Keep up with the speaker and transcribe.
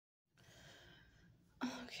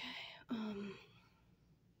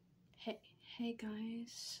Hey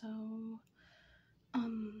guys,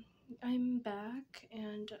 I'm back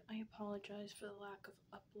and I apologize for the lack of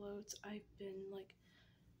uploads. I've been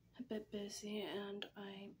a bit busy and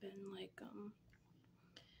I've been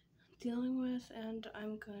dealing with, and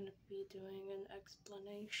I'm going to be doing an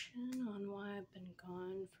explanation on why I've been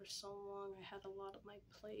gone for so long. I had a lot on my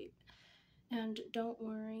plate, and don't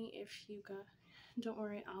worry,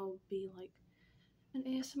 I'll be an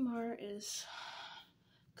ASMR is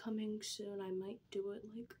coming soon. I might do it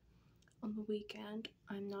on the weekend.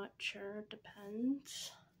 I'm not sure,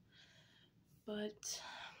 depends. But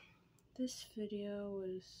this video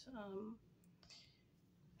is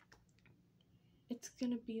it's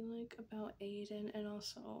gonna be about Aiden, and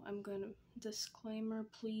also I'm gonna disclaimer,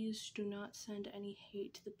 please do not send any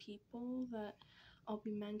hate to the people that I'll be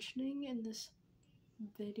mentioning in this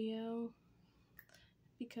video,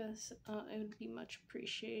 because it would be much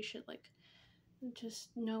appreciated. Just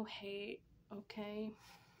no hate, okay?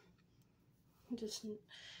 Just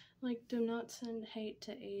do not send hate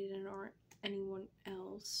to Aiden or anyone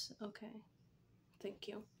else, okay? Thank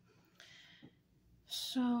you.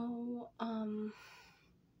 So,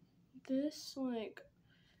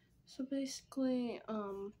 basically,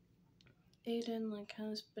 Aiden,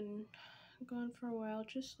 has been gone for a while.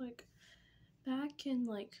 Just, back in,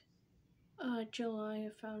 July, I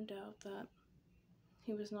found out that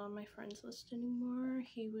he was not on my friends list anymore.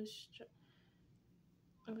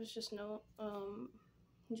 I was just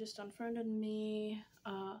he just unfriended me,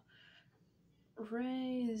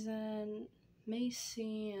 Ray, Zen,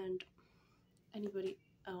 Macy, and anybody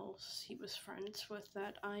else he was friends with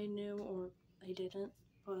that I knew or I didn't,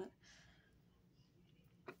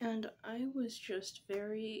 and I was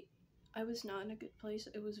not in a good place.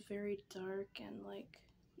 It was very dark, and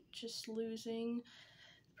just losing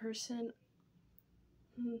the person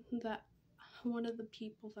that one of the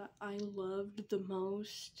people that I loved the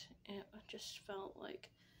most, and I just felt like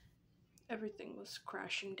everything was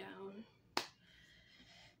crashing down.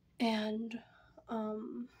 And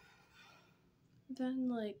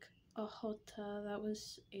then Ahota, that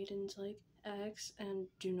was Aiden's ex, and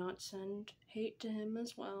do not send hate to him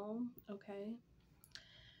as well, okay?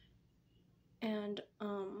 And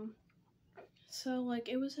so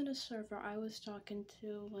it was in a server. I was talking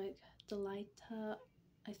to Delita,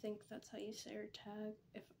 I think that's how you say her tag.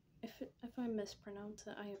 If I mispronounce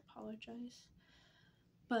it, I apologize.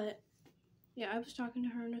 But yeah, I was talking to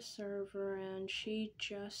her in a server, and she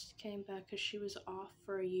just came back because she was off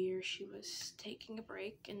for a year. She was taking a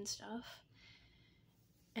break and stuff.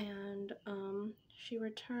 And she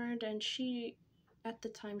returned, and at the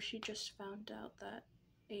time, she just found out that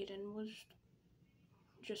Aiden was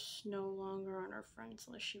just no longer on her friends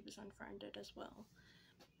list. She was unfriended as well.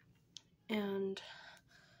 And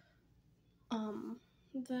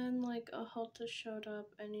then Ahota showed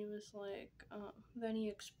up, and he was then he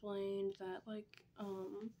explained that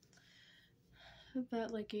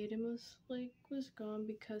Aiden was gone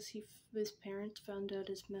because his parents found out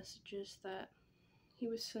his messages that he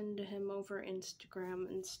was sending to him over Instagram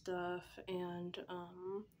and stuff, and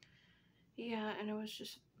yeah, and it was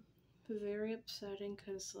just very upsetting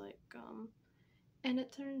because and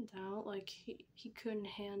it turned out he couldn't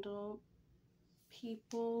handle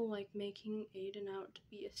people making Aiden out to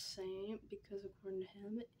be a saint, because according to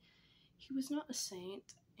him he was not a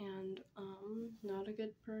saint and not a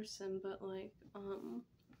good person. But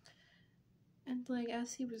and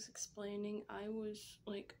as he was explaining, I was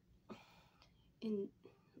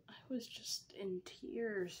just in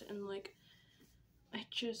tears, and I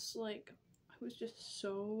was just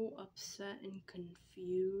so upset and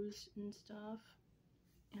confused and stuff.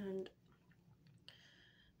 And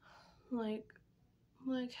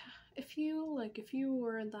if you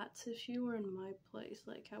were in my place,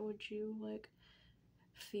 how would you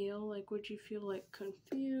feel? Would you feel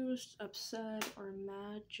confused, upset, or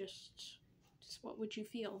mad? Just what would you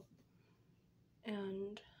feel?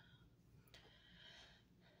 And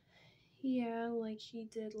yeah, he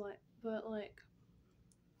did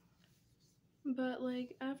but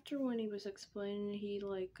after when he was explaining, he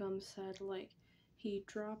said he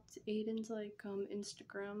dropped Aiden's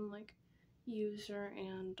Instagram user,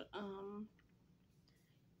 and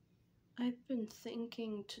I've been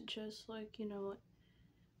thinking to just make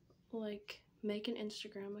an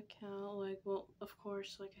Instagram account. Well, of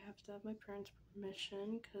course, I have to have my parents'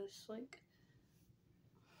 permission, because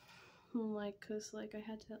I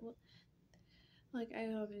had to I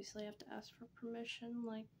obviously have to ask for permission,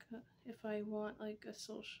 if I want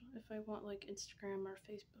if I want Instagram or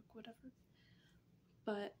Facebook, whatever.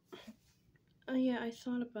 But yeah, I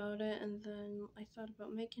thought about it, and then I thought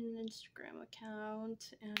about making an Instagram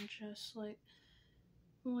account and just like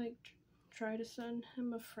try to send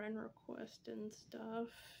him a friend request and stuff,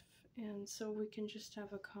 and so we can just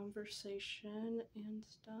have a conversation and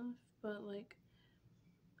stuff. But like,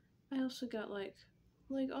 I also got like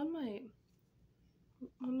on my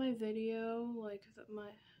video, like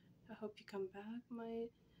my I hope you come back, my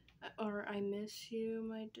or I miss you,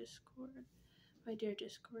 my Discord. My dear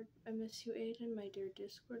Discord, I miss you, Aiden. My dear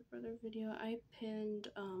Discord brother video. I pinned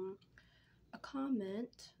a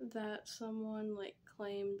comment that someone like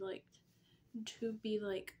claimed like to be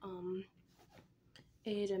like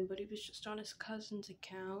Aiden, but he was just on his cousin's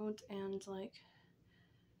account, and like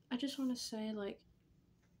I just want to say like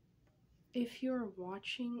if you're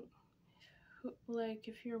watching, like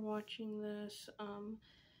if you're watching this,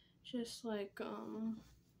 just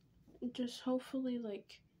just hopefully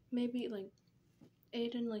like maybe like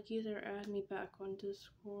Aiden like either add me back on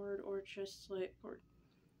Discord or just like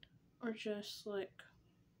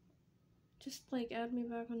add me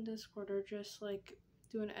back on Discord or just like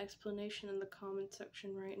do an explanation in the comment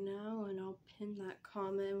section right now, and I'll pin that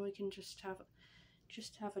comment and we can just have a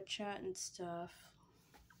chat and stuff.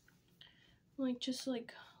 Like just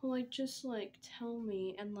like tell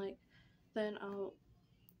me, and like then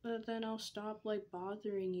I'll stop like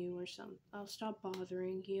bothering you or something. I'll stop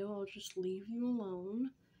bothering you. I'll just leave you alone.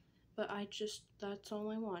 But that's all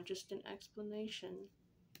I want, just an explanation.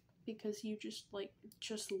 Because you just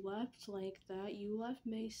left like that. You left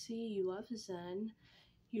Macy, you left Zen,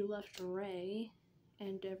 you left Ray,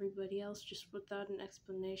 and everybody else just without an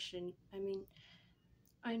explanation. I mean,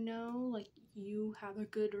 I know like you have a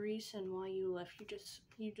good reason why you left.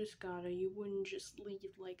 You just gotta. You wouldn't just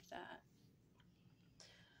leave like that.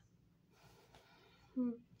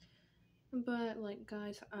 But like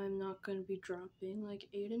guys, I'm not gonna be dropping like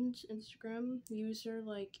Aiden's Instagram user.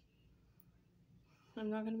 Like I'm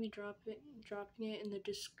not gonna be dropping it in the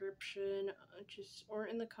description, just or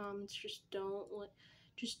in the comments. Just don't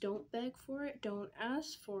beg for it. Don't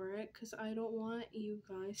ask for it, cause I don't want you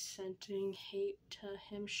guys sending hate to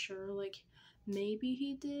him. Sure, like maybe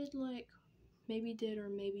he did, or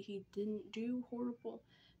maybe he didn't do horrible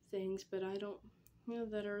things, but I don't,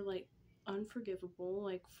 that are like unforgivable,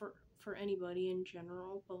 like for anybody in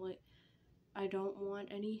general. But like, I don't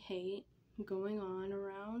want any hate going on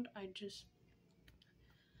around. I'm just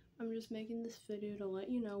making this video to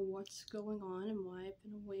let you know what's going on and why I've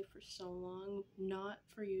been away for so long, not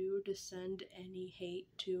for you to send any hate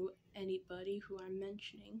to anybody who I'm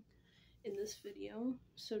mentioning in this video.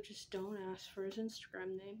 So just don't ask for his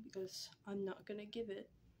Instagram name, because I'm not gonna give it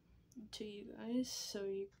to you guys. So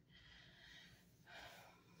you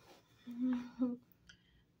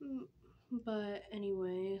but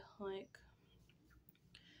anyway, like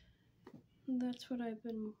that's what I've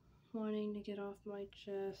been wanting to get off my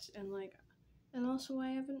chest, and also I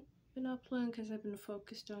haven't been uploading because I've been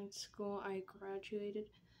focused on school. I graduated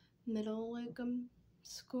middle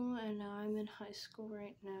school, and now I'm in high school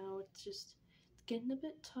right now. It's getting a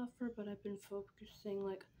bit tougher, but I've been focusing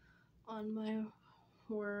like on my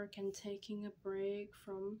work and taking a break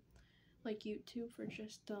from like YouTube for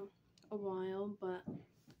just a while. But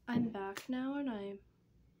I'm back now, and I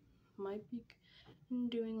might be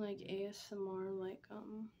doing like ASMR, like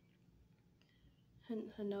an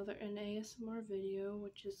ASMR video,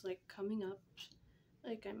 which is like coming up.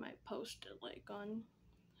 Like I might post it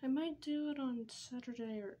I might do it on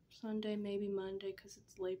Saturday or Sunday, maybe Monday, because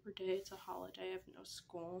it's Labor Day. It's a holiday. I have no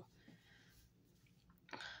school.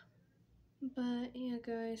 But yeah,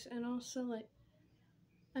 guys, and also like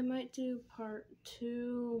I might do part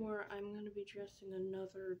 2 where I'm gonna be dressing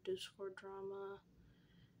another Discord drama.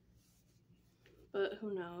 But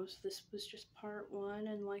who knows? This was just part 1,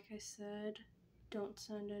 and like I said, don't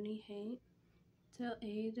send any hate to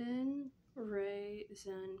Aiden, Ray,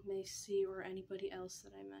 Zen, Macy, or anybody else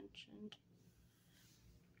that I mentioned.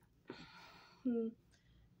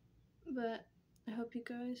 But I hope you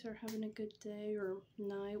guys are having a good day or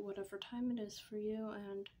night, whatever time it is for you,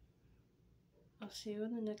 and I'll see you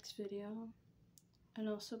in the next video. And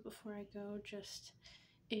also, before I go, just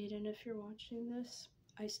Aiden, if you're watching this,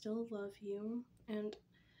 I still love you, and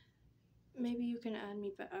maybe you can add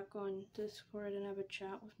me back on Discord and have a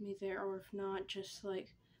chat with me there, or if not, just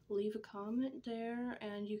like leave a comment there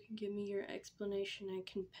and you can give me your explanation. I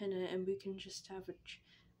can pin it and we can just have a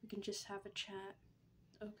chat.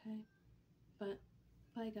 Okay? But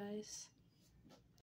bye guys.